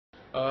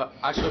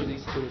I chose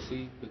East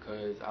Tennessee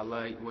because I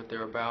like what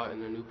they're about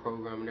and the new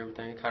program and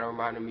everything. It kind of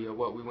reminded me of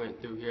what we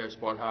went through here at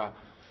Spartan High.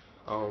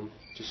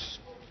 Just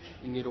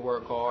you need to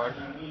work hard.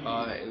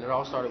 And it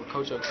all started with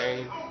Coach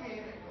O'Kane.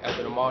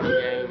 After the Malden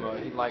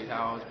game, he liked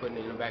how I was putting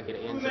it in the back of the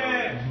end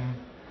zone.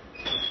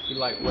 He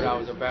liked what I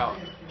was about.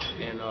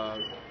 And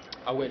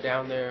I went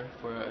down there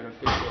for an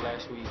official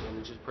last week, and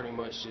it just pretty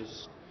much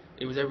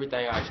it was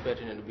everything I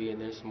expected it to be,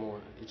 and then some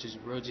more. It's just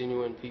real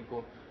genuine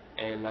people,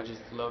 and I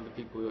just love the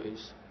people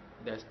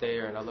that's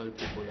there, and I love the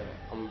people that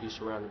I'm going to be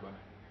surrounded by.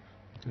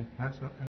 Okay.